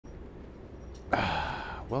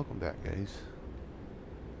Welcome back, guys.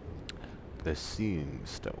 The Seeing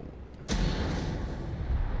Stone.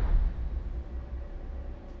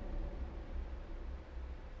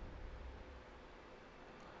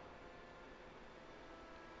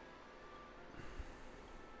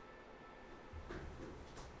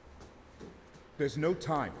 There's no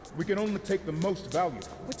time. We can only take the most valuable.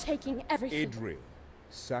 We're taking everything. Idril,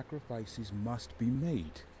 sacrifices must be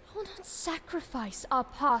made. I will not sacrifice our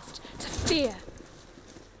past to fear.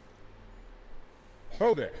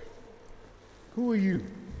 Oh there. Who are you?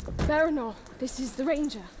 Baranor, this is the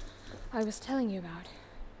ranger I was telling you about.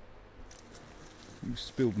 You've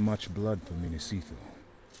spilled much blood for Minisithu.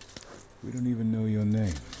 We don't even know your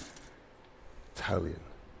name. Talion.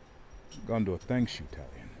 Gondor thanks you,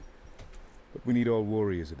 Talion. But we need all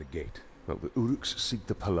warriors at the gate. Well, the Uruks seek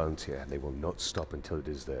the Palantir, and they will not stop until it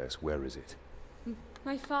is theirs. Where is it?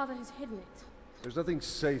 My father has hidden it. There's nothing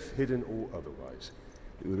safe, hidden or otherwise.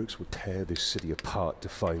 The Uruks will tear this city apart to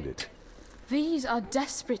find it. These are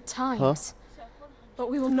desperate times.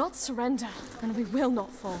 But we will not surrender, and we will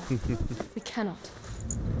not fall. We cannot.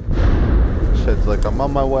 Shit's like, I'm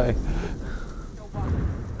on my way.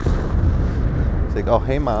 It's like, oh,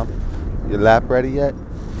 hey, Mom. Your lap ready yet?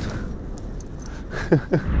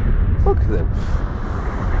 Look at them.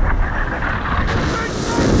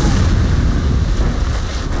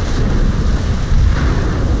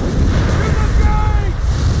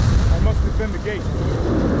 I must defend the gate.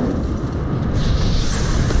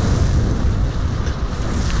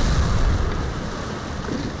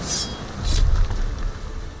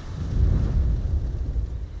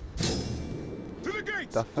 To the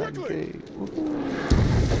gates! Defend Quickly! gate.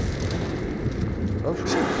 Oh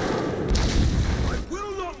shit. I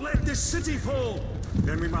will not let this city fall!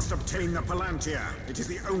 Then we must obtain the Palantir. It is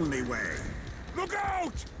the only way. Look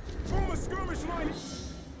out! Form a skirmish line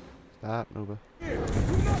Stop, Nova. here.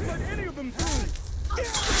 Do not let any of them through!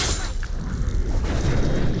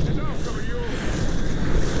 And I'll cover you.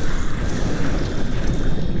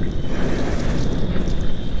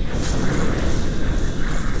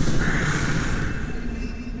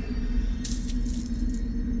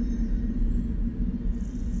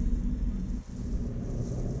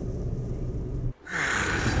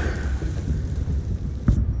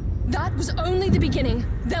 That was only the beginning.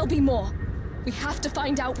 There'll be more. We have to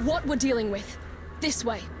find out what we're dealing with. This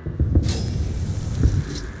way.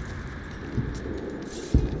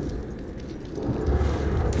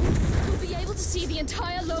 We'll be able to see the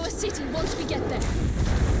entire lower city once we get there.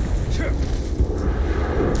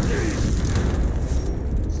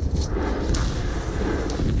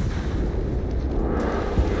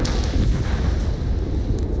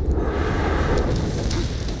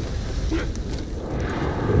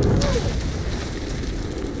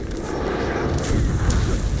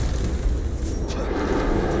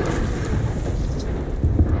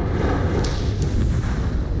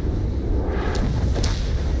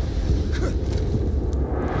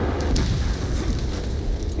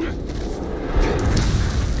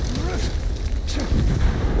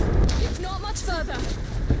 It's not much further.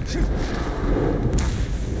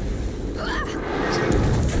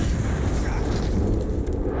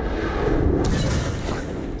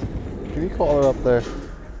 Can you call her up there?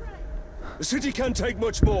 The city can't take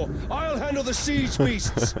much more. I'll handle the siege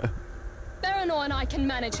beasts. Baranor and I can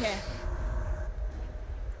manage here.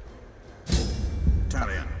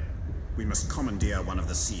 Talion, we must commandeer one of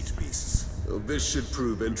the siege beasts. Well, this should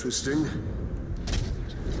prove interesting.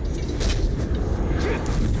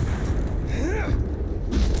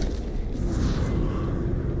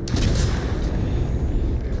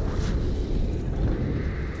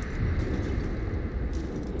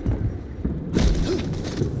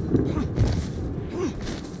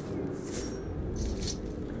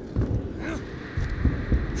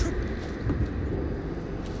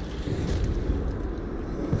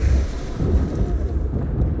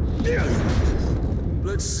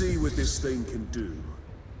 Let's see what this thing can do.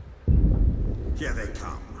 Here they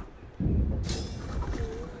come.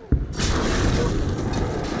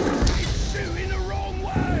 Shooting the wrong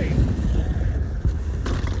way!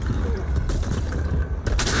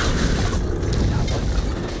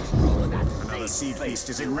 Another siege beast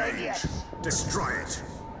is in range. Destroy it.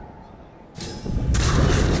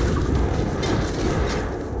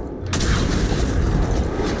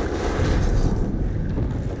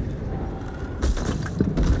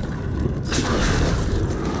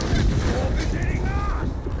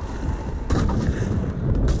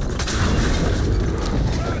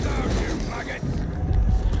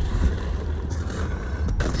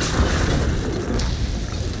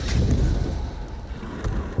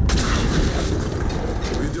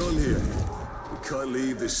 Can't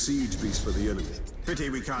leave this siege beast for the enemy. Pity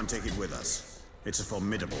we can't take it with us. It's a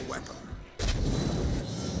formidable weapon.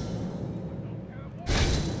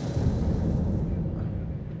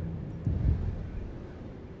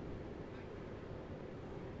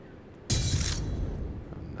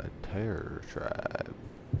 The Terror Tribe.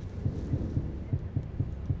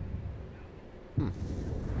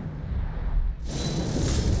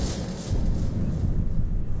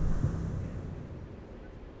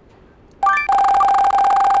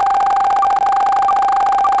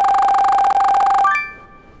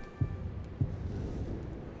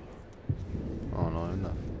 Oh, no,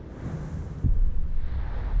 enough.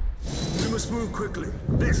 We must move quickly.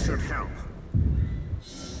 This should help.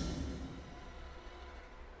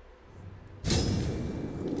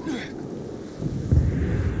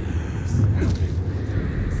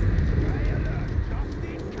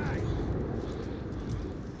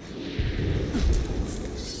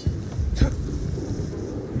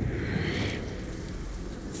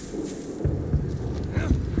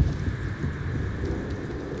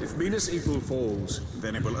 Venus Evil falls.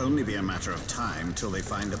 Then it will only be a matter of time till they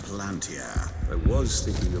find a Palantir. I was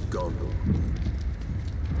thinking of Gondor.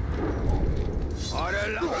 I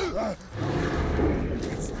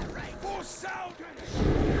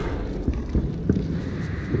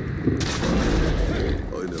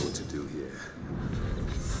know what to do here.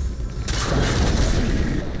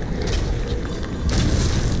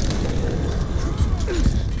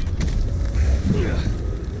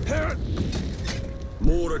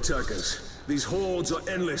 More attackers. These hordes are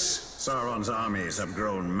endless. Sauron's armies have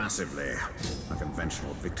grown massively. A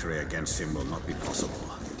conventional victory against him will not be possible.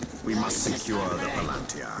 We must secure the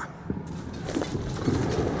Palantir.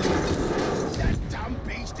 That dumb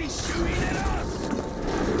beast is shooting at us!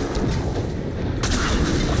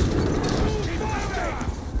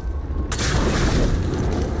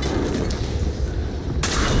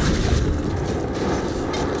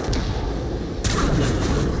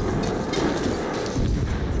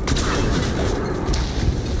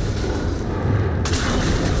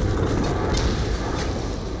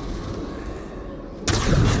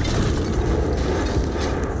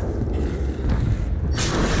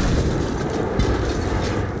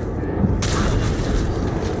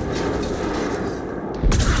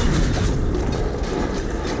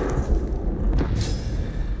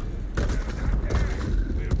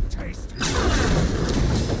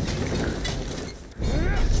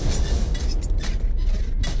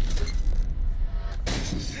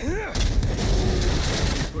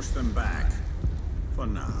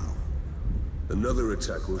 Another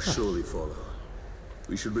attack will surely follow.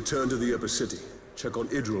 We should return to the upper city, check on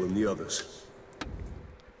Idril and the others.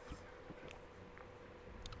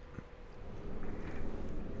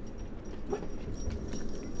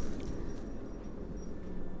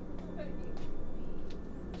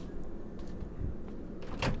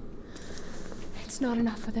 It's not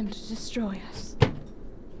enough for them to destroy us.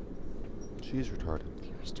 She's retarded.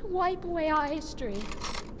 They wish to wipe away our history.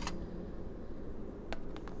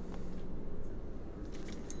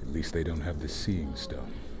 At least they don't have the Seeing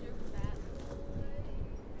Stone.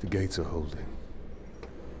 The gates are holding.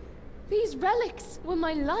 These relics were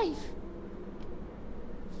my life.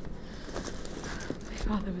 My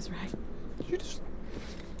father was right.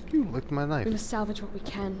 You licked my knife. We must salvage what we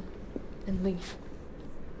can and leave.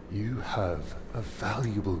 You have a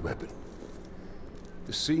valuable weapon.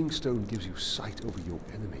 The Seeing Stone gives you sight over your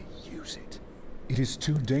enemy. Use it. It is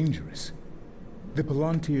too dangerous. The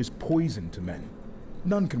Palantir is poison to men.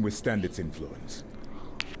 None can withstand its influence.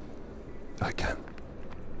 I can.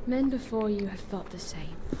 Men before you have thought the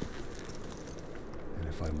same. And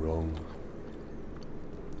if I'm wrong,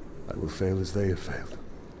 I will fail as they have failed.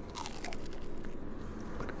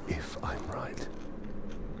 But if I'm right,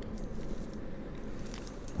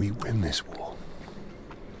 we win this war.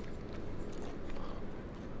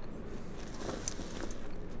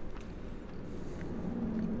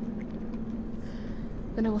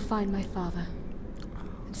 Then I will find my father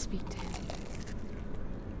and speak to him.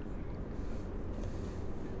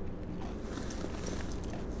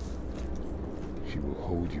 She will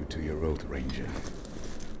hold you to your oath, Ranger.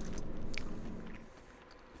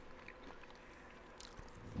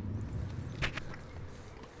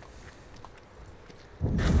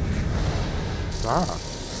 Ah.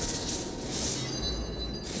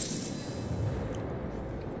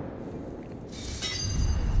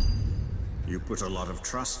 You put a lot of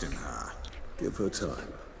trust in her. Give her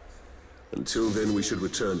time. Until then, we should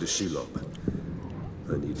return to Shelob.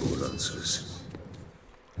 I need more answers.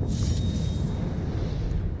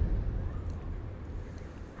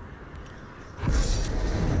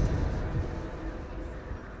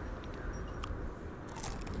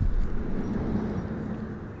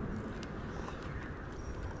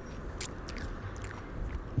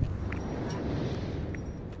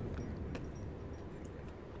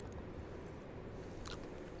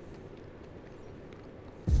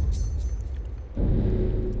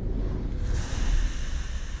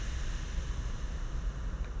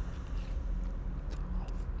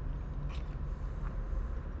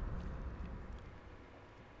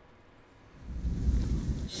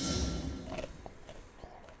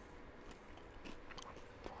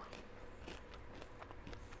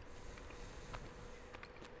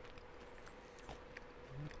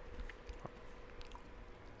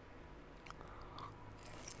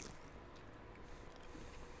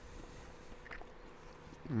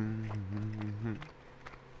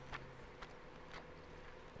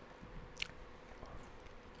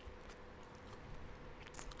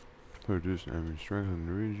 Produce enemy strength in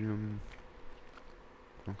the region.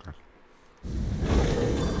 Okay.